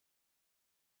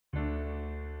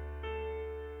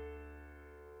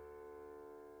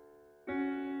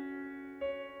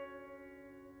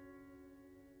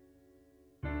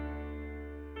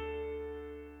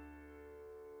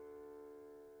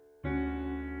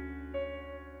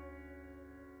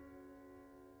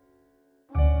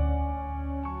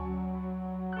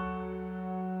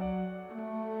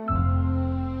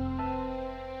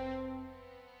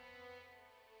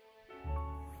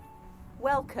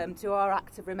Welcome to our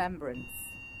act of remembrance.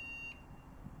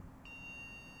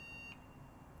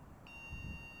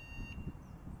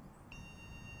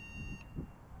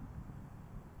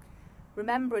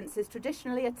 Remembrance is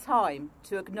traditionally a time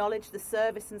to acknowledge the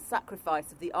service and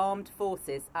sacrifice of the armed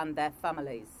forces and their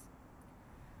families.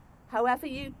 However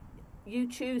you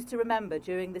choose to remember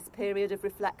during this period of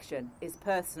reflection is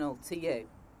personal to you.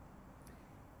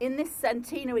 In this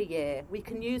centenary year, we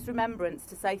can use remembrance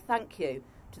to say thank you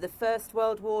to the First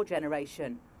World War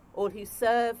generation, all who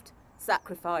served,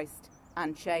 sacrificed,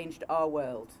 and changed our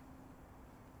world.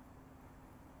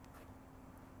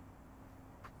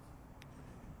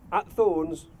 At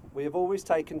Thorns, we have always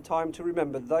taken time to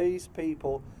remember these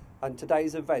people, and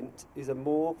today's event is a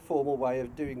more formal way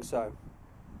of doing so.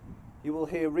 You will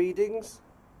hear readings,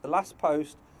 the last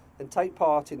post, and take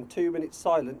part in 2 minutes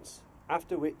silence,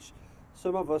 after which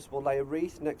some of us will lay a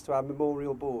wreath next to our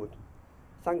memorial board.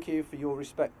 Thank you for your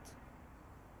respect.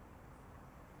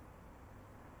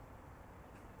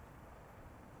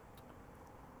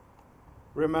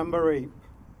 Remember Ypres,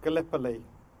 Gallipoli,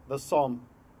 the Somme,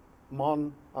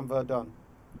 Mons and Verdun.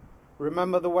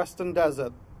 Remember the Western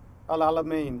Desert, El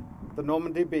Alamein, the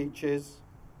Normandy beaches.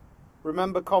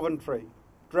 Remember Coventry,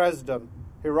 Dresden,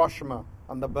 Hiroshima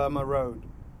and the Burma Road.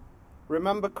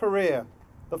 Remember Korea,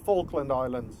 the Falkland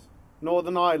Islands,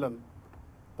 Northern Ireland,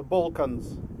 the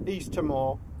Balkans, East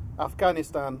Timor,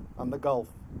 Afghanistan and the Gulf.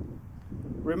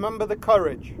 Remember the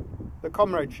courage, the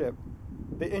comradeship,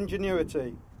 the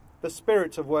ingenuity, the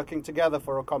spirit of working together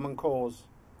for a common cause,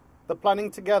 the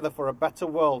planning together for a better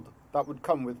world that would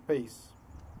come with peace.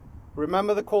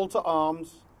 Remember the call to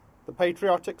arms, the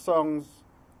patriotic songs,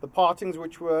 the partings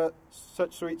which were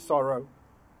such sweet sorrow,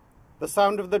 the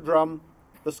sound of the drum,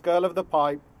 the skirl of the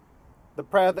pipe, the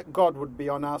prayer that God would be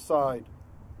on our side.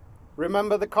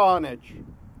 Remember the carnage,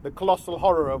 the colossal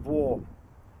horror of war.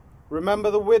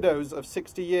 Remember the widows of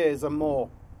 60 years and more,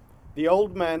 the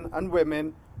old men and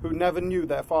women who never knew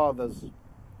their fathers.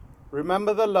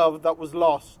 Remember the love that was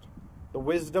lost, the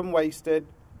wisdom wasted,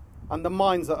 and the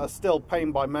minds that are still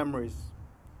pained by memories.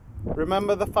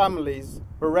 Remember the families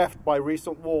bereft by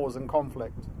recent wars and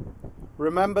conflict.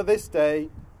 Remember this day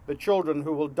the children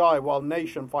who will die while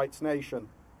nation fights nation.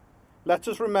 Let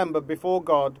us remember before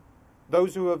God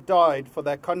those who have died for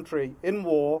their country in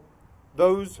war,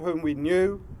 those whom we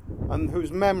knew and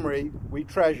whose memory we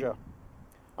treasure,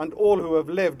 and all who have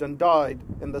lived and died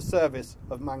in the service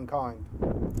of mankind.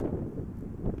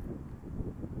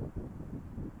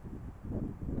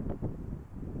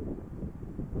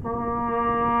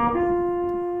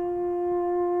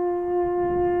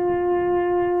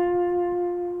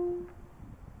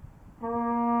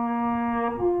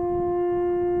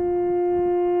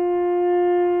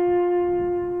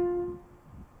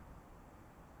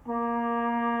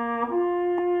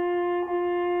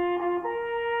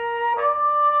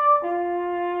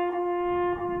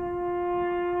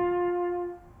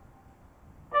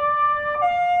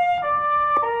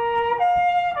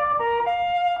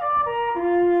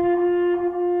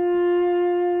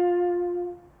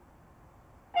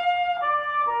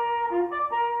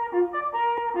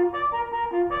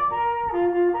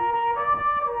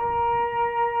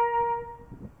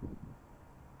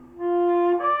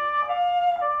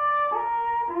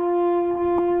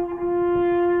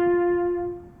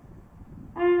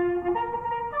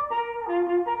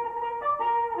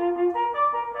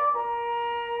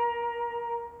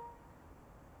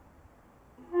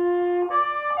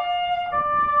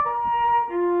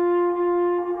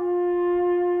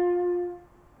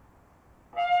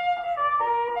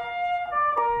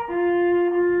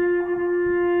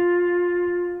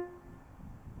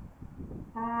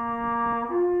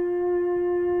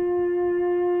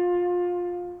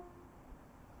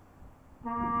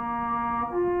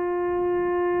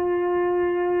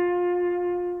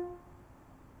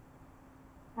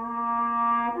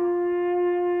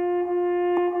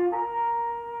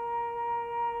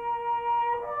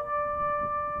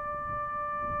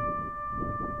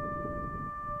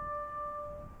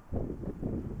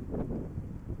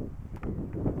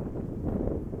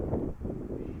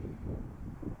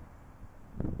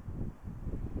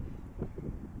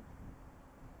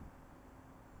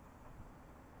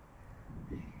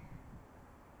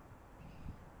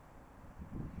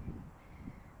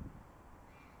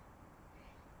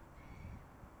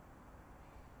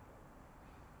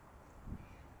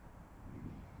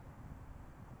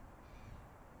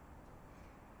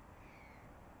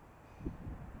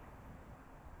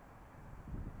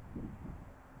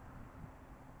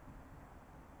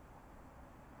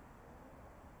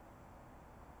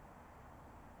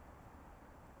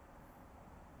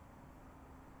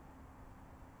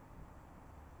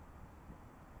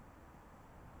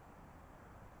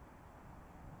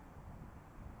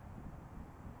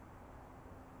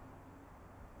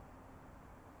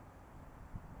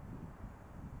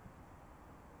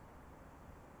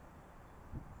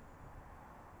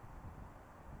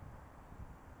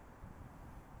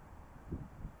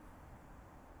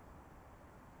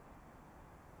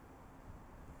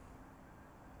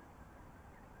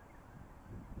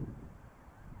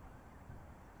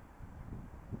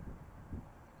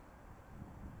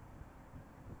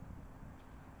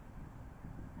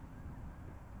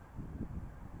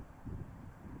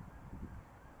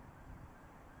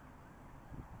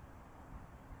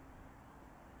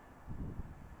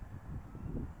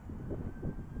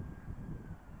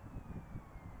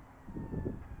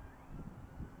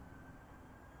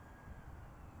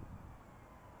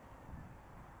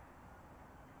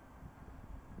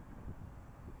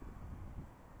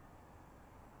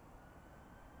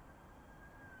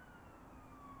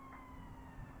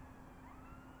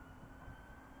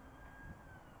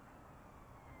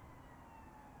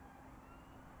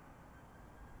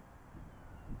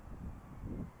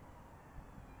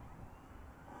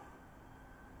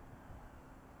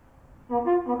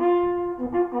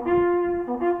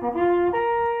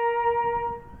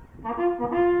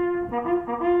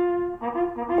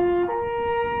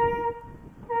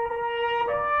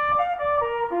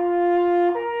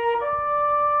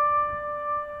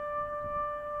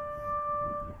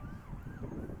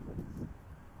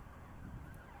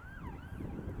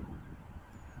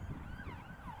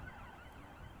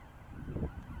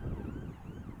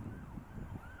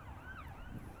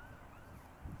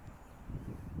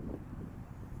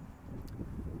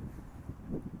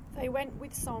 They went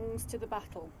with songs to the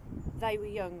battle. They were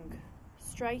young,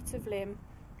 straight of limb,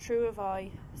 true of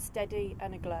eye, steady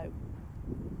and aglow.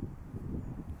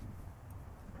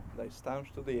 They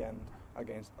stanched to the end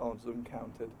against odds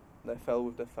uncounted. They fell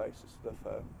with their faces to the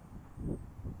foe.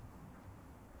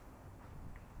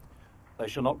 They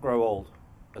shall not grow old,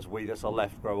 as we that are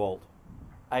left grow old.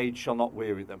 Age shall not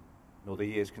weary them, nor the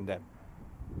years condemn.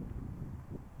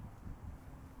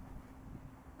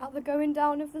 At the going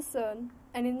down of the sun,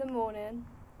 and in the morning,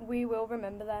 we will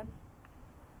remember them.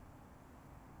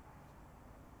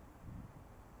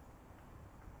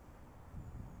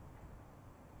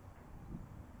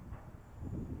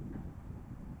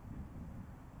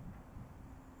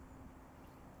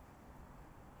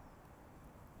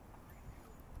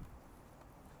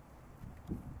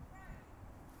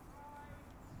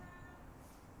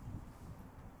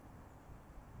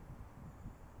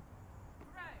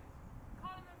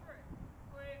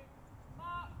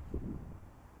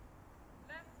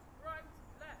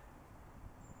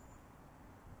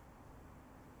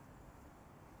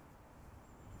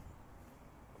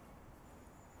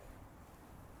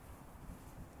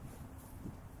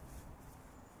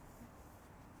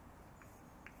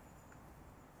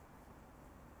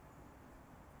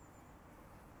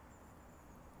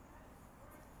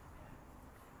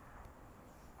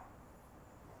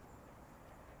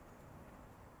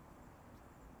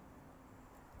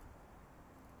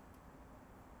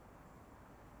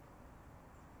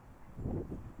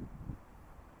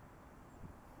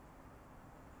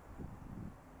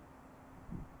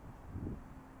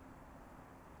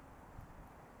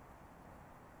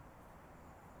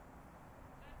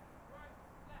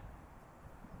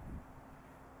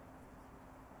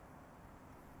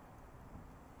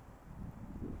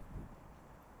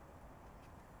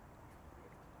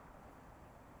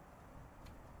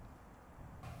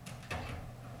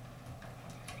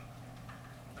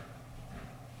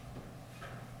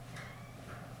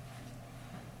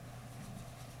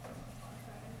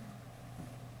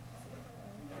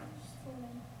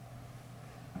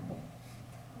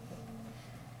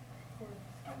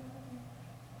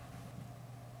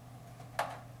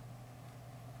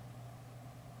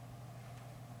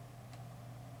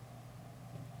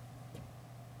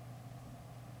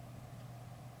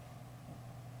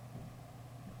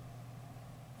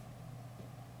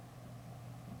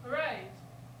 Parade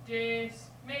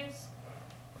dismissed.